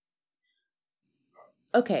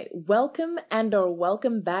Okay, welcome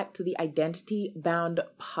back to the Identity Bound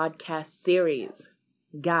podcast series.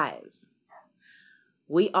 Guys,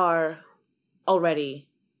 we are already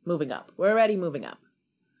moving up. We're already moving up.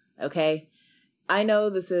 Okay? I know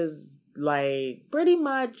this is like pretty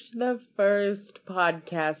much the first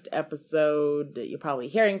podcast episode that you're probably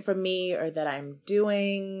hearing from me or that I'm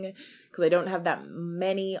doing because I don't have that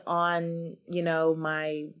many on,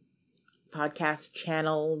 my podcast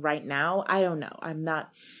channel right now. I don't know. I'm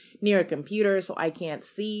not near a computer, so I can't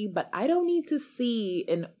see, but I don't need to see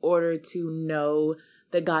in order to know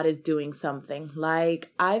that God is doing something.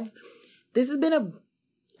 This has been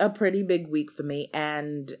a pretty big week for me.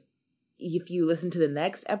 And if you listen to the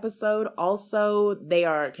next episode, also they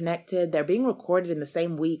are connected. They're being recorded in the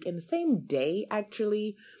same week, in the same day,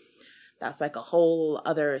 actually. That's like a whole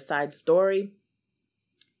other side story.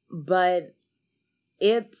 But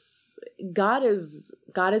God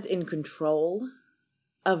is in control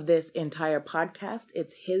of this entire podcast.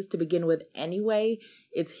 It's his to begin with anyway.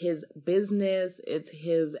 It's his business. It's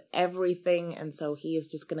his everything. And so he is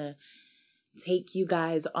just going to take you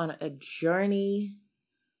guys on a journey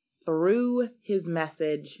through his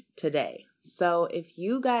message today. So if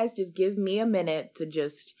you guys just give me a minute to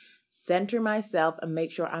just center myself and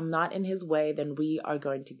make sure I'm not in his way, then we are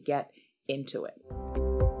going to get into it.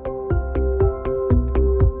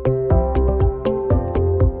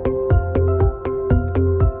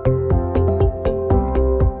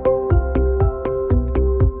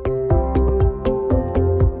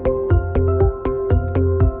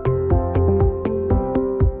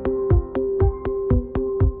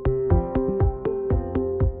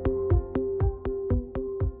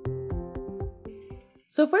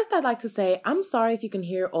 So first I'd like to say, I'm sorry if you can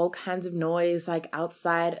hear all kinds of noise like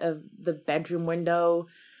outside of the bedroom window.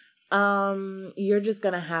 You're just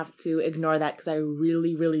going to have to ignore that because I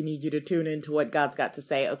really, really need you to tune into what God's got to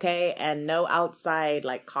say, okay? And no outside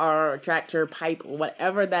like car or tractor, pipe, or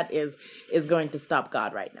whatever that is going to stop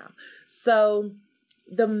God right now. So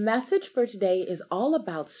the message for today is all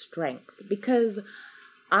about strength because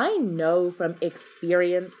I know from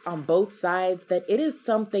experience on both sides that it is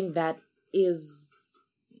something that is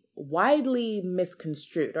widely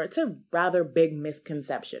misconstrued, or it's a rather big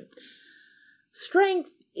misconception.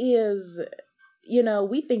 Strength is,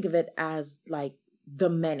 we think of it as like the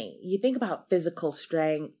many. You think about physical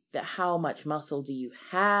strength, how much muscle do you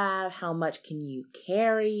have? How much can you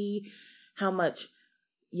carry? How much,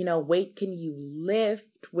 weight can you lift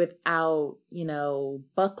without,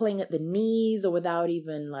 buckling at the knees or without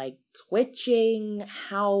even like twitching?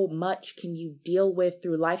 How much can you deal with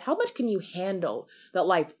through life? How much can you handle that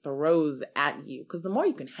life throws at you? Because the more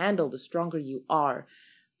you can handle, the stronger you are.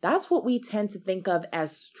 That's what we tend to think of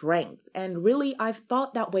as strength. And really, I've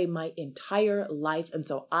thought that way my entire life. And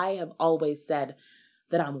so I have always said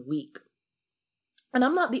that I'm weak. And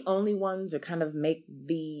I'm not the only one to kind of make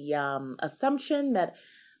the assumption that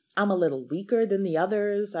I'm a little weaker than the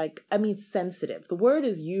others. Sensitive. The word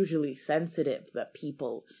is usually sensitive that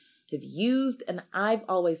people have used. And I've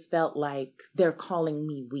always felt like they're calling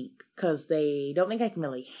me weak because they don't think I can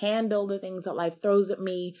really handle the things that life throws at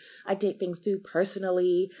me. I take things too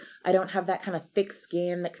personally. I don't have that kind of thick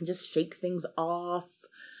skin that can just shake things off.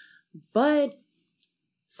 But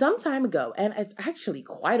some time ago, and it's actually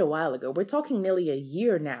quite a while ago, we're talking nearly a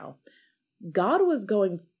year now, God was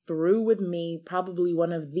going through with me probably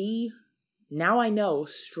one of the, now I know,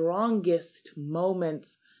 strongest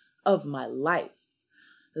moments of my life.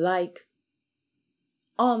 Like,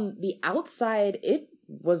 on the outside, it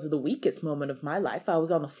was the weakest moment of my life. I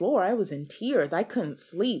was on the floor. I was in tears. I couldn't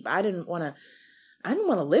sleep. I didn't want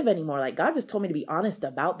to live anymore. Like, God just told me to be honest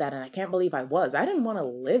about that, and I can't believe I was. I didn't want to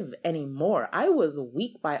live anymore. I was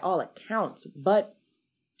weak by all accounts, but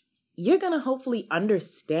you're going to hopefully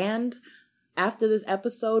understand after this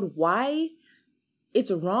episode why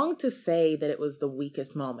it's wrong to say that it was the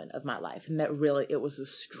weakest moment of my life and that really it was the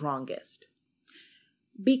strongest.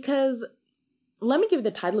 Because let me give you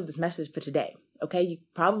the title of this message for today. Okay, you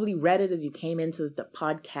probably read it as you came into the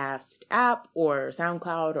podcast app or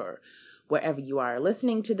SoundCloud or wherever you are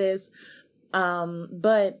listening to this.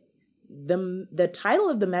 But the title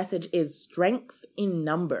of the message is Strength in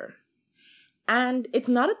Number. And it's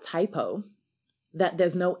not a typo that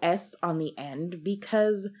there's no S on the end,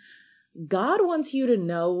 because God wants you to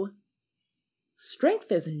know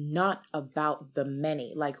strength is not about the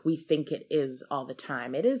many like we think it is all the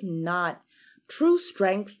time. It is not. True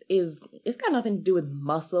strength it's got nothing to do with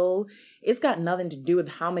muscle. It's got nothing to do with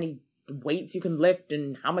how many weights you can lift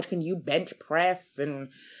and how much can you bench press. And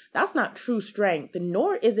that's not true strength.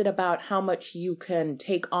 Nor is it about how much you can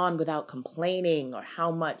take on without complaining or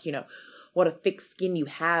how much, what a thick skin you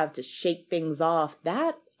have to shake things off,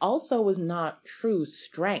 that also is not true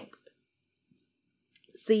strength.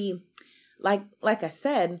 See, like I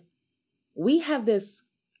said, we have this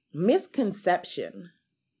misconception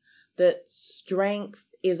that strength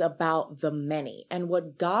is about the many. And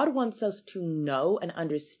what God wants us to know and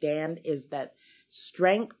understand is that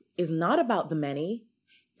strength is not about the many,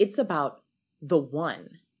 it's about the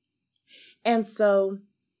one. And so,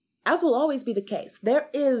 as will always be the case, there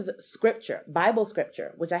is scripture, Bible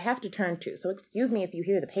scripture, which I have to turn to. So excuse me if you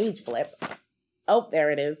hear the page flip. Oh,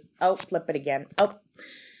 there it is. Oh, flip it again. Oh.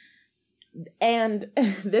 And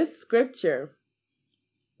this scripture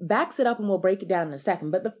backs it up, and we'll break it down in a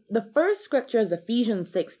second. But the first scripture is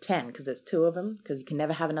Ephesians 6:10, because there's two of them, because you can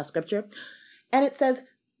never have enough scripture. And it says,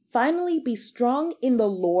 "Finally, be strong in the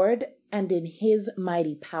Lord and in his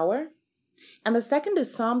mighty power." And the second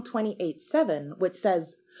is Psalm 28:7, which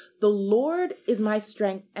says, "The Lord is my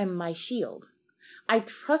strength and my shield. I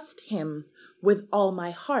trust him with all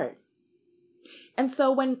my heart." And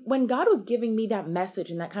so when God was giving me that message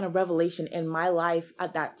and that kind of revelation in my life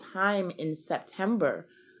at that time in September,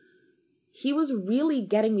 he was really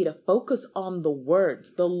getting me to focus on the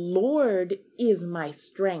words. The Lord is my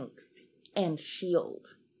strength and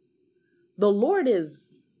shield. The Lord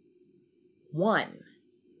is one,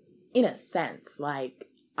 in a sense. Like,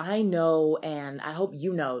 I know, and I hope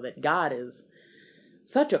you know, that God is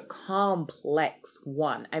such a complex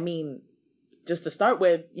one. I mean, just to start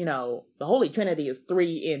with, the Holy Trinity is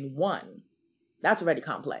 3 in 1. That's already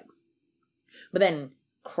complex. But then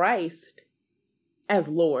Christ as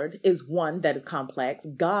Lord is one that is complex.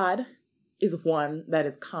 God is one that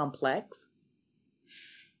is complex.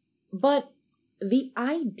 But the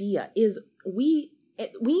idea is we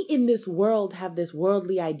in this world have this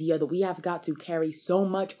worldly idea that we have got to carry so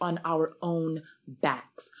much on our own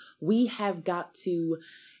backs. We have got to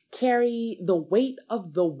carry the weight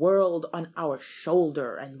of the world on our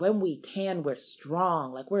shoulder. And when we can, we're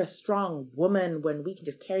strong. Like, we're a strong woman when we can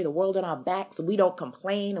just carry the world on our backs and we don't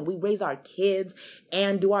complain, and we raise our kids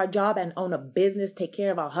and do our job and own a business, take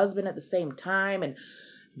care of our husband at the same time. And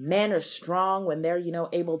men are strong when they're,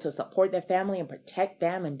 able to support their family and protect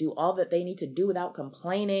them and do all that they need to do without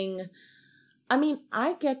complaining. I mean,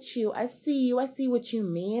 I get you. I see you. I see what you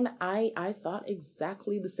mean. I thought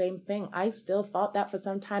exactly the same thing. I still thought that for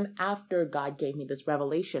some time after God gave me this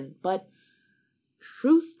revelation. But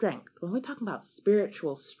true strength, when we're talking about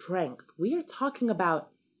spiritual strength, we are talking about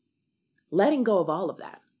letting go of all of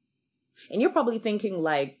that. And you're probably thinking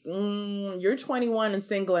like, you're 21 and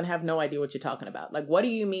single and have no idea what you're talking about. Like, what do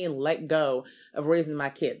you mean let go of raising my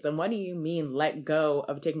kids? And what do you mean let go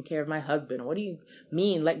of taking care of my husband? What do you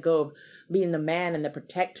mean let go of being the man and the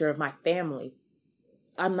protector of my family?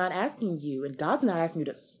 I'm not asking you, and God's not asking you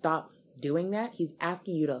to stop doing that. He's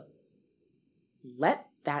asking you to let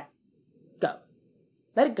that go.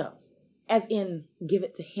 Let it go. As in, give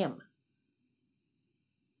it to him.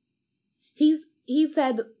 He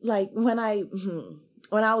said, like, when I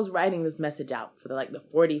was writing this message out for the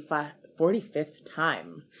 45th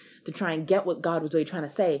time to try and get what God was really trying to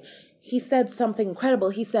say, he said something incredible.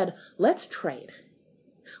 He said, let's trade.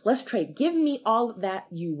 Let's trade. Give me all that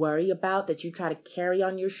you worry about, that you try to carry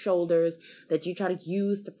on your shoulders, that you try to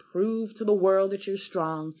use to prove to the world that you're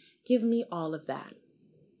strong. Give me all of that.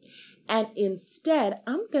 And instead,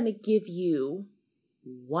 I'm going to give you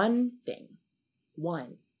one thing.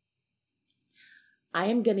 One. I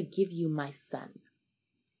am going to give you my son.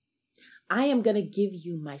 I am going to give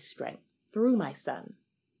you my strength through my son.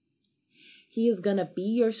 He is going to be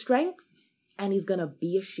your strength, and he's going to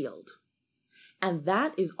be a shield. And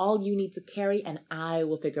that is all you need to carry, and I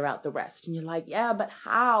will figure out the rest. And you're like, yeah, but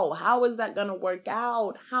how? How is that going to work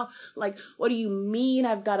out? How? Like, what do you mean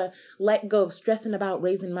I've got to let go of stressing about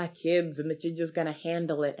raising my kids and that you're just going to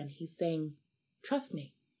handle it? And he's saying, trust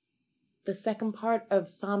me. The second part of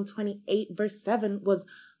Psalm 28 verse 7 was,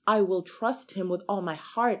 I will trust him with all my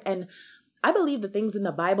heart. And I believe the things in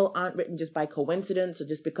the Bible aren't written just by coincidence or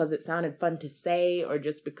just because it sounded fun to say or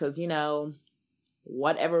just because,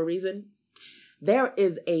 whatever reason. There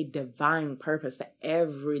is a divine purpose for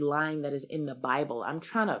every line that is in the Bible. I'm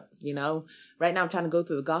trying to, right now I'm trying to go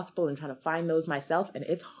through the gospel and trying to find those myself. And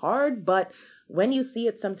it's hard, but when you see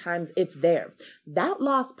it, sometimes it's there. That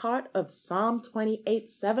last part of Psalm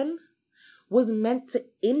 28:7 was meant to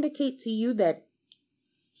indicate to you that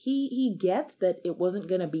he gets that it wasn't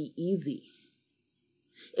going to be easy.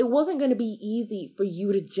 It wasn't going to be easy for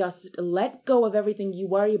you to just let go of everything you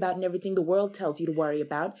worry about and everything the world tells you to worry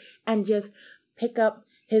about and just pick up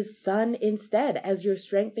his son instead as your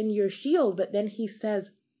strength and your shield. But then he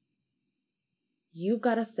says, you've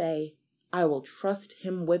got to say, I will trust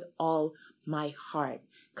him with all my heart,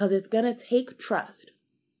 because it's going to take trust.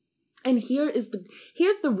 And here's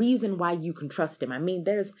the reason why you can trust him. I mean,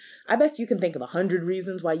 I bet you can think of 100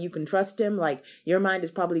 reasons why you can trust him. Like, your mind is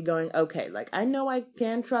probably going, okay, like, I know I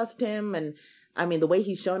can trust him. And I mean, the way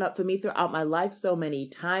he's shown up for me throughout my life so many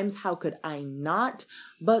times, how could I not?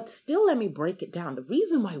 But still, let me break it down. The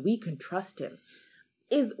reason why we can trust him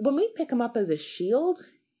is when we pick him up as a shield,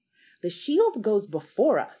 the shield goes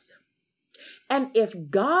before us. And if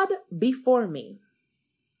God before me,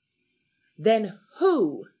 then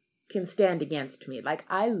who can stand against me? Like,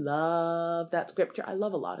 I love that scripture. I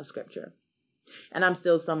love a lot of scripture. And I'm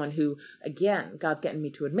still someone who, again, God's getting me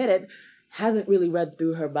to admit it, hasn't really read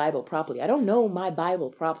through her Bible properly. I don't know my Bible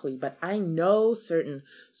properly, but I know certain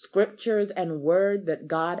scriptures and word that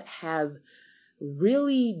God has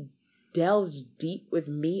really delved deep with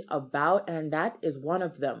me about, and that is one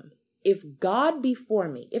of them. If God before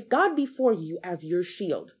me, if God before you as your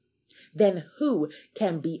shield, then who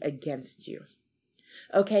can be against you?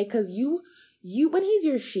 Okay, because you, when he's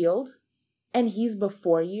your shield and he's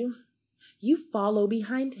before you, you follow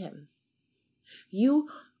behind him. You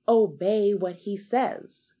obey what he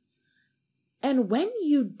says. And when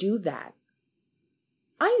you do that,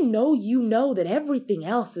 I know you know that everything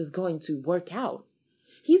else is going to work out.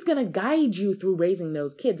 He's going to guide you through raising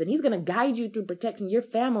those kids, and he's going to guide you through protecting your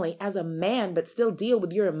family as a man, but still deal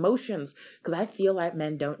with your emotions, because I feel like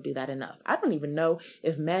men don't do that enough. I don't even know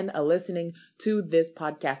if men are listening to this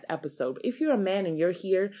podcast episode. But if you're a man and you're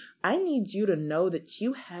here, I need you to know that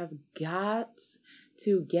you have got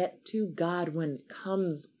to get to God when it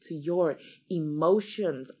comes to your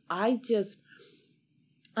emotions. I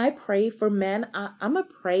pray for men. I'm going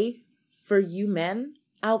to pray for you men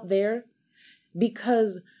out there.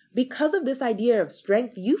 Because of this idea of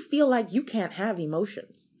strength, you feel like you can't have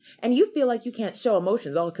emotions. And you feel like you can't show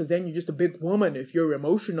emotions. Oh, because then you're just a big woman if you're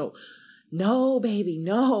emotional. No, baby,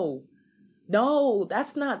 no. No,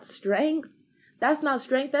 that's not strength. That's not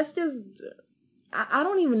strength. That's just, I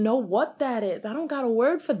don't even know what that is. I don't got a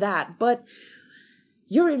word for that. But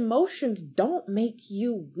your emotions don't make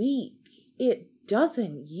you weak. It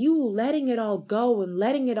doesn't. You letting it all go and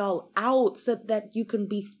letting it all out so that you can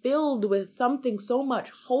be filled with something so much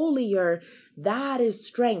holier, that is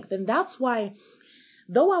strength. And that's why,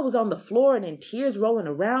 though I was on the floor and in tears, rolling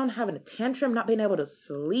around, having a tantrum, not being able to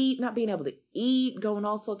sleep, not being able to eat, going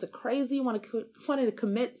all sorts of crazy, wanted to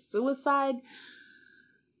commit suicide,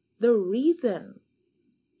 the reason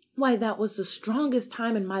why that was the strongest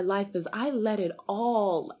time in my life is I let it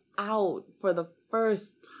all out for the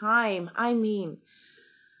first time. I mean,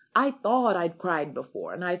 I thought I'd cried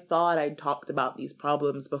before and I thought I'd talked about these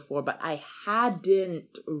problems before, but I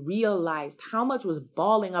hadn't realized how much was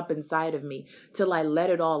balling up inside of me till I let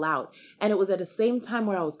it all out. And it was at the same time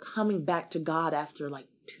where I was coming back to God after like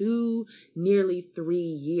 2, nearly 3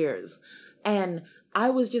 years. And I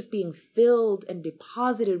was just being filled and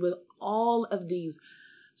deposited with all of these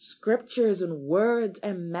scriptures and words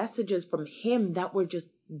and messages from him that were just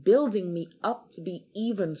building me up to be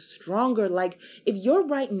even stronger. Like, if you're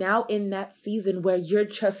right now in that season where you're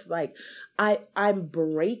just like, I'm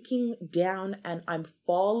breaking down and I'm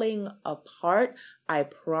falling apart, I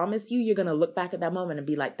promise you're going to look back at that moment and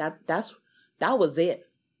be like, that was it.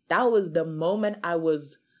 That was the moment I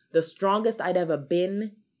was the strongest I'd ever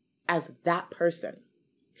been as that person.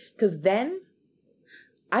 'Cause then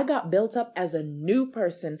I got built up as a new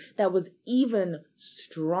person that was even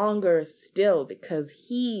stronger still, because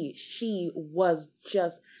she was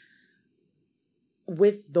just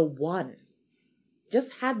with the one,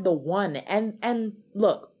 just had the one. And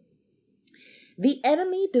look, the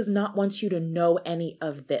enemy does not want you to know any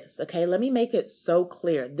of this. Okay, let me make it so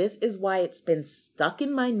clear. This is why it's been stuck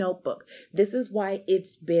in my notebook. This is why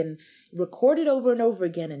it's been recorded over and over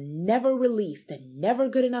again and never released and never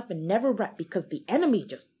good enough and never right, because the enemy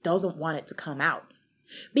just doesn't want it to come out.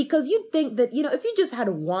 Because you'd think that, if you just had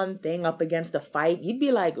one thing up against a fight, you'd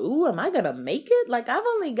be like, ooh, am I going to make it? Like, I've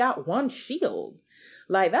only got one shield.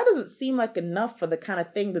 Like, that doesn't seem like enough for the kind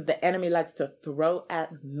of thing that the enemy likes to throw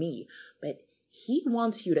at me. But he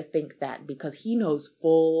wants you to think that, because he knows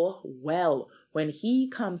full well when he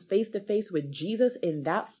comes face to face with Jesus in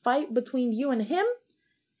that fight between you and him,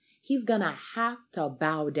 he's going to have to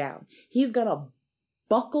bow down. He's going to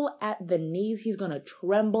buckle at the knees. He's going to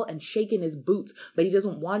tremble and shake in his boots, but he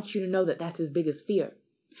doesn't want you to know that that's his biggest fear.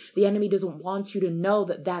 The enemy doesn't want you to know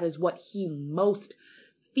that that is what he most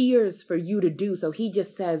fears for you to do. So he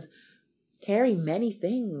just says, carry many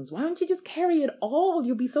things. Why don't you just carry it all?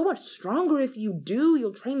 You'll be so much stronger if you do.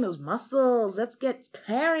 You'll train those muscles. Let's get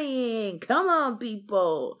carrying. Come on,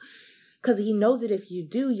 people. Because he knows that if you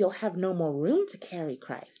do, you'll have no more room to carry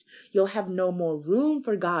Christ. You'll have no more room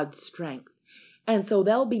for God's strength. And so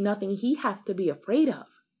there'll be nothing he has to be afraid of.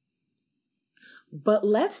 But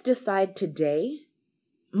let's decide today,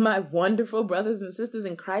 my wonderful brothers and sisters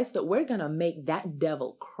in Christ, that we're going to make that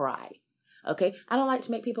devil cry. Okay? I don't like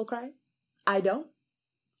to make people cry. I don't.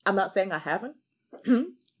 I'm not saying I haven't.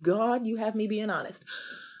 God, you have me being honest.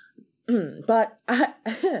 But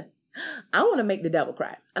I want to make the devil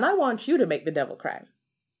cry. And I want you to make the devil cry.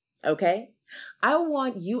 Okay? I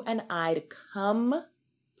want you and I to come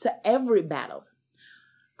to every battle.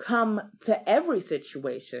 Come to every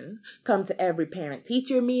situation, come to every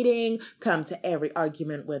parent-teacher meeting, come to every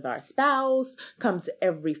argument with our spouse, come to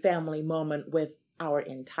every family moment with our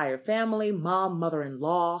entire family, mom,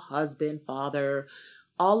 mother-in-law, husband, father,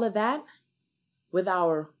 all of that with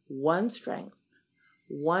our one strength,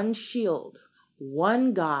 one shield,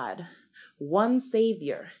 one God, one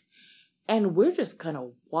Savior. And we're just going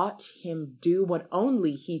to watch him do what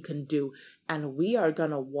only he can do. And we are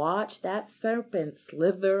going to watch that serpent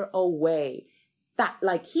slither away. That,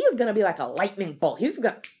 like, he is going to be like a lightning bolt. He's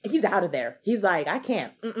out of there. He's like, I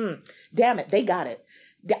can't. Damn it. They got it.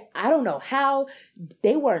 I don't know how.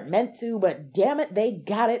 They weren't meant to, but damn it, they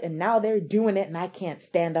got it. And now they're doing it. And I can't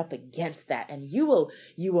stand up against that. And you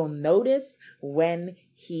will notice when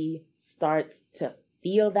he starts to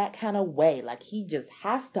feel that kind of way. Like he just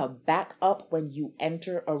has to back up when you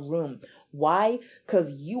enter a room. Why?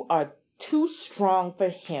 Because you are too strong for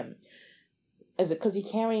him. Is it because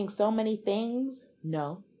you're carrying so many things?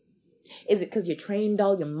 No. Is it because you trained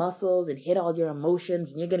all your muscles and hit all your emotions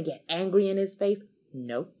and you're going to get angry in his face?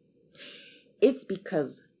 No. It's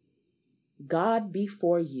because God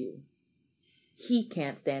before you, he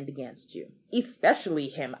can't stand against you. Especially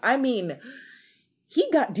him. I mean, he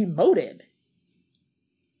got demoted.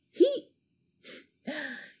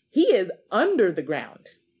 He is under the ground.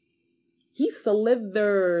 He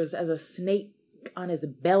slithers as a snake on his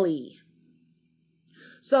belly.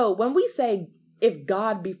 So when we say, if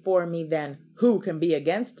God before me, then who can be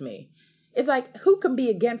against me? It's like, who can be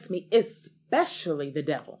against me? Especially the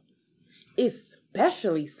devil.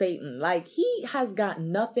 Especially Satan. Like, he has got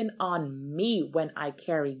nothing on me when I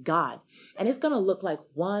carry God. And it's going to look like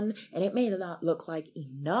one, and it may not look like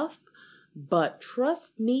enough. But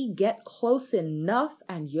trust me, get close enough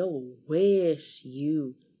and you'll wish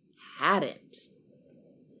you hadn't.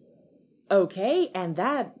 Okay? And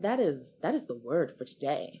that is the word for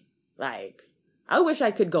today. Like, I wish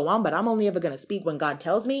I could go on, but I'm only ever going to speak when God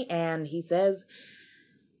tells me. And he says,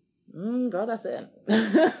 girl, that's it.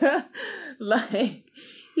 Like,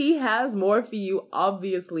 he has more for you,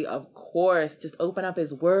 obviously, of course. Just open up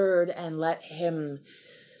his word and let him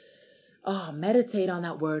meditate on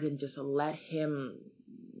that word and just let him,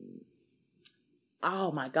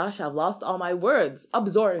 oh my gosh, I've lost all my words.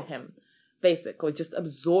 Absorb him, basically. Just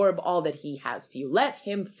absorb all that he has for you. Let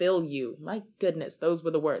him fill you. My goodness, those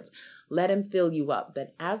were the words. Let him fill you up.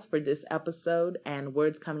 But as for this episode and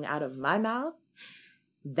words coming out of my mouth,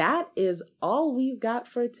 that is all we've got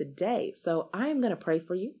for today. So I'm going to pray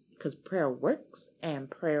for you because prayer works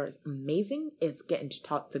and prayer is amazing. It's getting to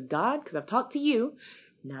talk to God because I've talked to you.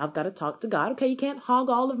 Now I've got to talk to God. Okay, you can't hog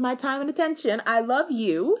all of my time and attention. I love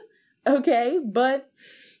you. Okay, but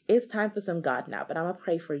it's time for some God now. But I'm going to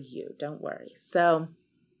pray for you. Don't worry. So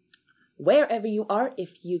wherever you are,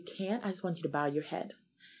 if you can, I just want you to bow your head.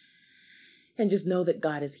 And just know that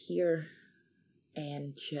God is here.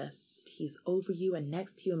 And just, he's over you and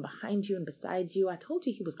next to you and behind you and beside you. I told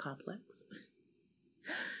you he was complex.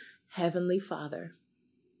 Heavenly Father,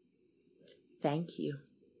 thank you.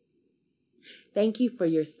 Thank you for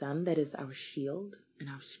your son that is our shield and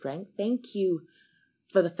our strength. Thank you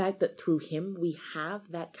for the fact that through him we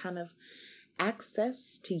have that kind of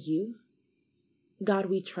access to you. God,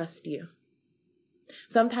 we trust you.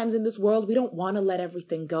 Sometimes in this world, we don't want to let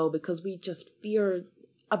everything go because we just fear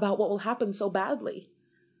about what will happen so badly.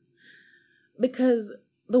 Because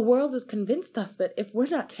the world has convinced us that if we're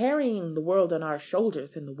not carrying the world on our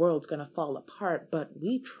shoulders, then the world's going to fall apart. But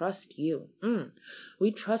we trust you.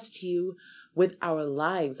 We trust you with our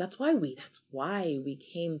lives. That's why we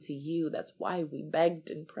came to you. That's why we begged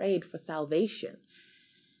and prayed for salvation.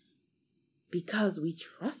 Because we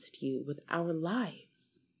trust you with our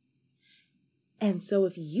lives. And so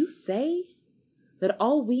if you say that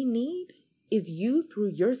all we need is you through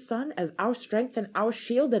your son as our strength and our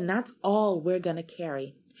shield, and that's all we're going to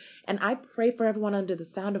carry. And I pray for everyone under the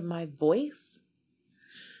sound of my voice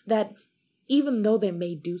that even though they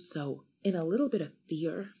may do so in a little bit of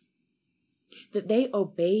fear, that they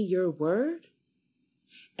obey your word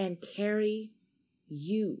and carry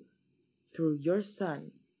you through your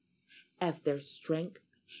son as their strength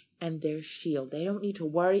and their shield. They don't need to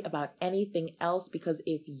worry about anything else, because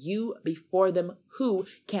if you be for them, who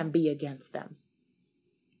can be against them?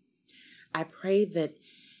 I pray that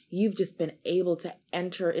you've just been able to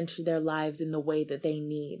enter into their lives in the way that they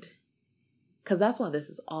need. Because that's what this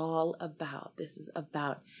is all about. This is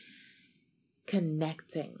about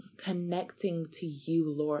connecting to you,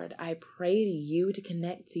 Lord. I pray to you to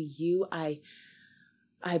connect to you. I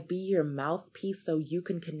be your mouthpiece so you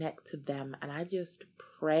can connect to them. And I just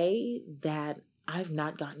pray that I've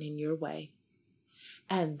not gotten in your way,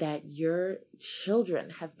 and that your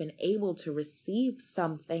children have been able to receive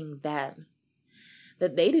something then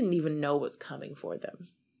that they didn't even know was coming for them.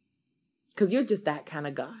 Because you're just that kind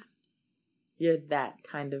of God. You're that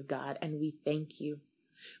kind of God. And we thank you.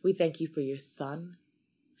 We thank you for your son.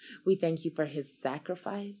 We thank you for his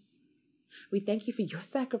sacrifice. We thank you for your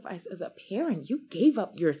sacrifice as a parent. You gave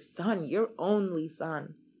up your son, your only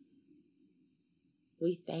son.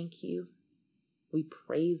 We thank you. We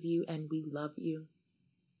praise you and we love you.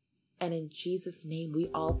 And in Jesus' name we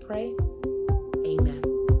all pray.